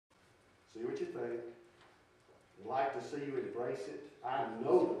see what you think. We'd like to see you embrace it. I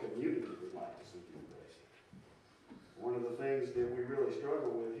know the community would like to see you embrace it. One of the things that we really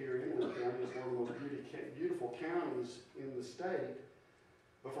struggle with here in Lee County is one of the most beautiful counties in the state.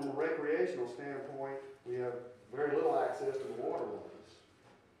 But from a recreational standpoint, we have very little access to the waterways.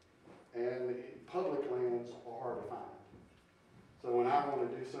 And public lands are hard to find. So when I want to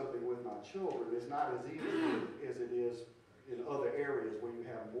do something with my children, it's not as easy as it is in other areas where you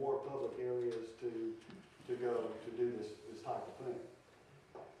have more public areas to go to do this type of thing.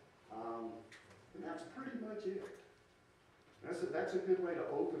 And that's pretty much it. That's a good way to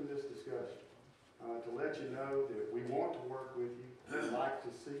open this discussion, to let you know that we want to work with you. We'd like to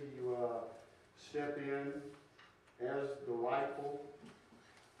see you step in as the rightful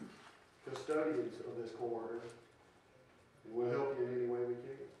custodians of this corridor, and we'll help you in any way we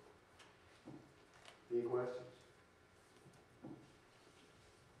can. Any questions?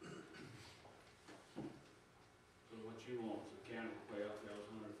 So what you want is the county to pay off y'all's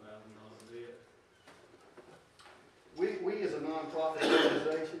 $100,000 debt? We as a nonprofit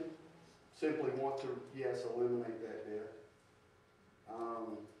organization simply want to, yes, eliminate that debt.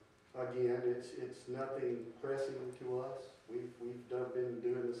 Again, it's nothing pressing to us. We've been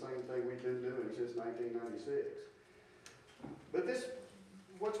doing the same thing we've been doing since 1996. But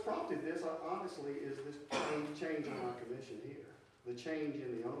what's prompted this, honestly, is this change in our commission here, the change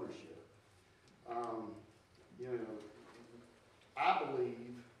in the ownership. You know, I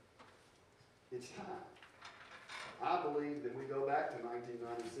believe it's time. I believe that we go back to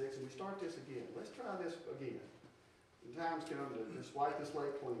 1996 and we start this again. Let's try this again. The time's come to just wipe the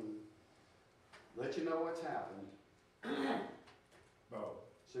slate clean, let you know what's happened. Bo,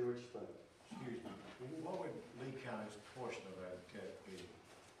 See what you think. excuse me, what would Lee County's portion of that cut be?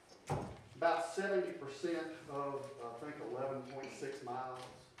 About 70% of, I think, 11.6 miles.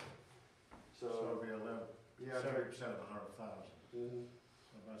 So it'd be 11, Yeah. 70% of 100,000, Mhm.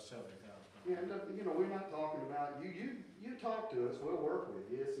 so about 70,000. Yeah, and, you know, we're not talking about, you talk to us, we'll work with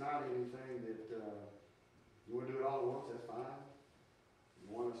you. It's not anything that, you want to do it all at once, that's fine. You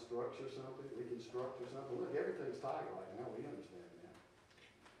want to structure something, we can structure something. Look, everything's tight right now, we understand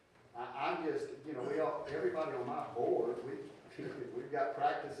that. I'm just, you know, everybody on my board, we've got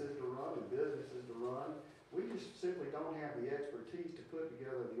practices to run and businesses to run. We just simply don't have the expertise to put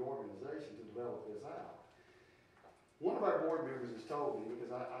together the organization to develop this out. One of our board members has told me,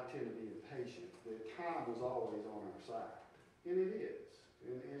 because I tend to be impatient, that time was always on our side. And it is.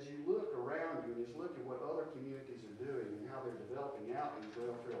 And as you look around you and just look at what other communities are doing and how they're developing out these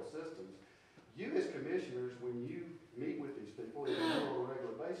rail trail systems, you as commissioners, when you meet with these people on a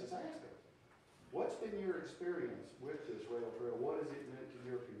regular basis, ask them, what's been your experience with this rail trail? What has it meant to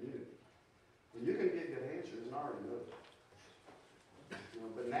your community? And you're going to get good answers, and I already know that. You know,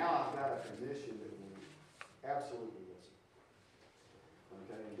 but now I've got a commission that will absolutely listen.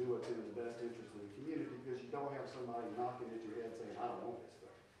 Okay, and do what's in the best interest of the community, because you don't have somebody knocking at your head saying, I don't want this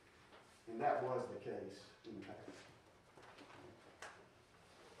stuff. And that was the case in the past.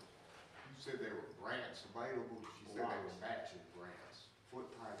 You said there were grants available. She said they were matching grants.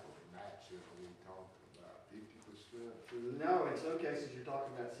 What type of matching are we talking about? 50%? No, in some cases you're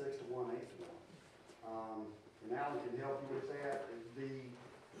talking about 6 to 1, 8 to 1. And Alan can help you with that.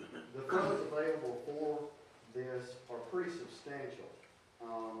 The funds available for this are pretty substantial.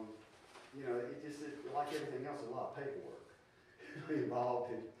 You know, like everything else, a lot of paperwork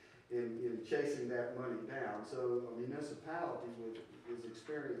involved in chasing that money down. So a municipality is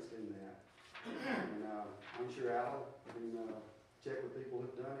experienced in that. And I'm sure Alan can check with people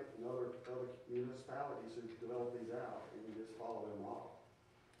who've done it and other municipalities who've developed these out, and we just follow their model.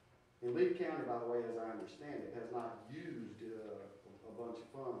 And Lee County, by the way, as I understand it, has not used a bunch of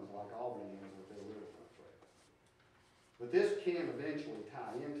funds like Albany has with their riverfront trail. But this can eventually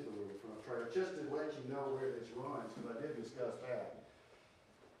tie into the riverfront trail, just to let you know where this runs, because I did discuss that.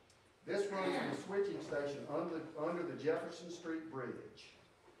 This runs from the switching station under the Jefferson Street Bridge,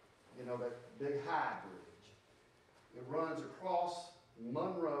 you know, that big high bridge. It runs across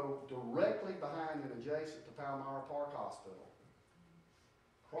Monroe, directly behind and adjacent to Palmyra Park Hospital.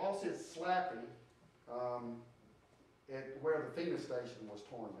 Crosses Slappy at where the FEMA station was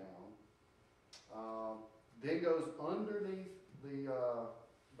torn down. Then goes underneath the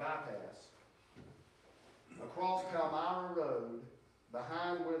bypass, across Palmyra Road,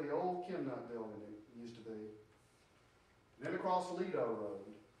 behind where the old Chemnut building used to be, then across Lido Road,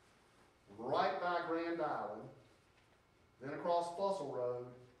 right by Grand Island, then across Fussell Road,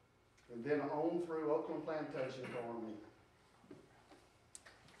 and then on through Oakland Plantation Farm.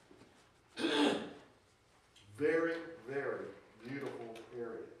 Very, very beautiful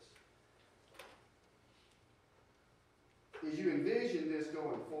areas. as you envision this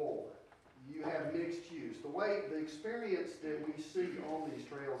going forward, you have mixed use. The experience that we see on these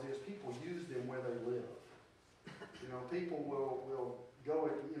trails is people use them where they live. You know, people will go,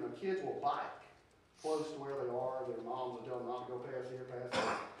 kids will bike close to where they are. Their moms will tell them not to go past here, past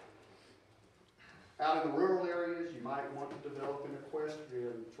there. Out in the rural areas, you might want to develop an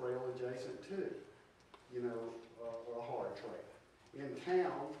equestrian trail adjacent to, a hard trail. In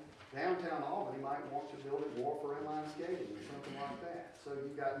town, downtown Albany might want to build it more for inline skating or something like that. So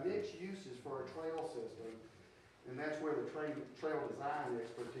you've got mixed uses for a trail system, and that's where the trail design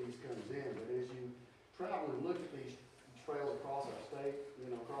expertise comes in. But as you travel and look at these trails across our state,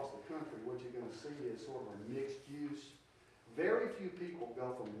 across the country, what you're going to see is sort of a mixed use. Very few people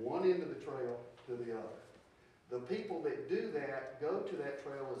go from one end of the trail to the other. The people that do that go to that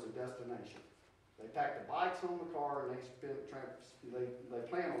trail as a destination. They pack the bikes on the car and they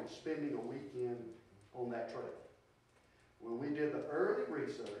plan on spending a weekend on that trail. When we did the early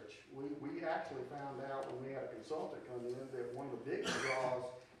research, we actually found out when we had a consultant come in that one of the biggest draws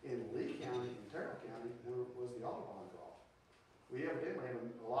in Lee County and Terrell County was the Audubon draw. We evidently have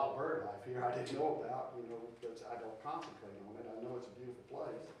a lot of bird life here I didn't know about, because I don't concentrate on it. I know it's a beautiful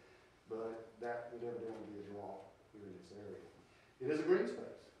place, but that would evidently be a draw here in this area. It is a green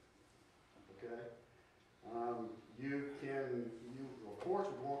space, okay? You of course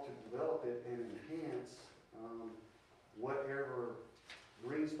would want to develop it and enhance whatever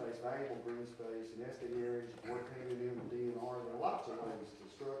green space, valuable green space, nesting areas, located in the DNR. There are lots of ways to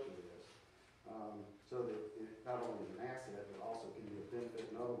structure this, so that it not only is an asset, but also can be a benefit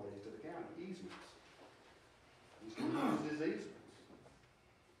in other ways to the county. Easements. You can use as easements.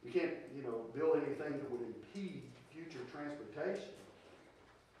 You can't, build anything that would impede future transportation,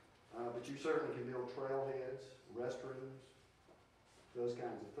 but you certainly can build trailheads, restrooms, those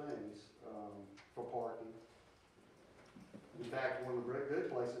kinds of things for parking. In fact, one of the good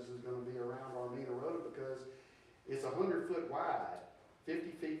places is going to be around Armina Road because it's 100-foot wide,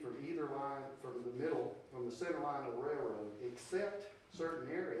 50 feet from either line, from the center line of the railroad, except certain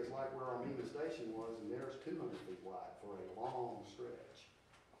areas like where Armina Station was, and there's 200 feet wide for a long stretch.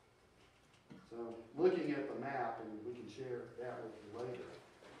 So looking at the map, and we can share that with you later,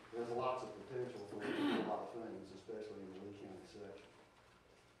 there's lots of potential for a lot of things, especially in the Lee County section.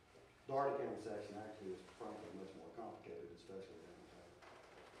 Daugherty County section actually is frankly much more complicated, especially downtown.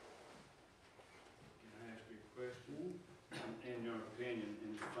 Can I ask you a question? In your opinion,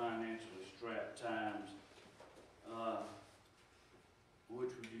 in the financially strapped times,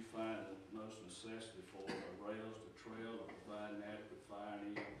 which would you find the most necessity for, the rails, the trail, or providing adequate fire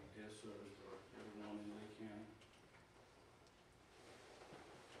and EMS service for everyone in Lee County?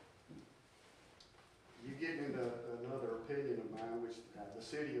 You get into another opinion of mine, which the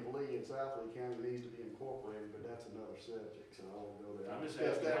city of Lee and South Lee County needs to be incorporated, but that's another subject, so I won't go there. I'm just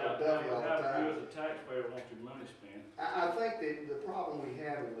discuss asking that with Duffy all the how do time. you as a taxpayer want your money spent? I think that the problem we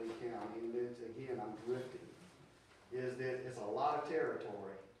have in Lee County, and it's, again, I'm drifting, is that it's a lot of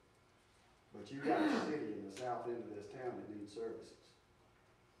territory, but you've got a city in the south end of this town that needs services.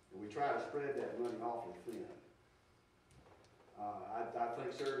 And we try to spread that money awfully thin. I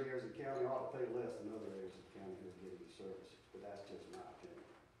think certain areas of the county ought to pay less than other areas of the county who are getting the services, but that's just my opinion.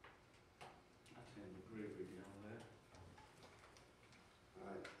 I tend to agree with you on that. All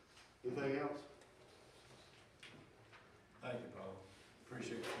right. Anything else? Thank you, Paul.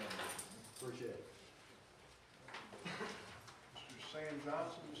 Appreciate your time. Appreciate it. Mr. Sam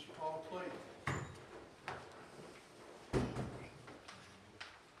Johnson, Mr. Paul Clay.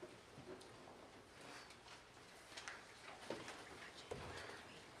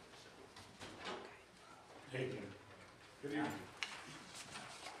 Evening. Good evening.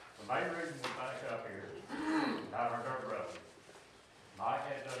 The main reason we back up here is out our dirt road. Mike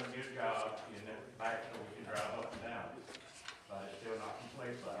has done a good job in it back so we can drive up and down it, but it's still not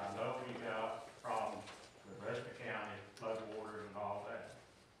complete. But I know we got problems with the rest of the county, flood waters and all that.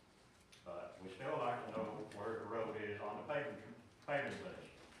 But we still like to know where the road is on the paving list.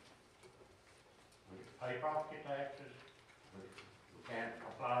 We pay property tax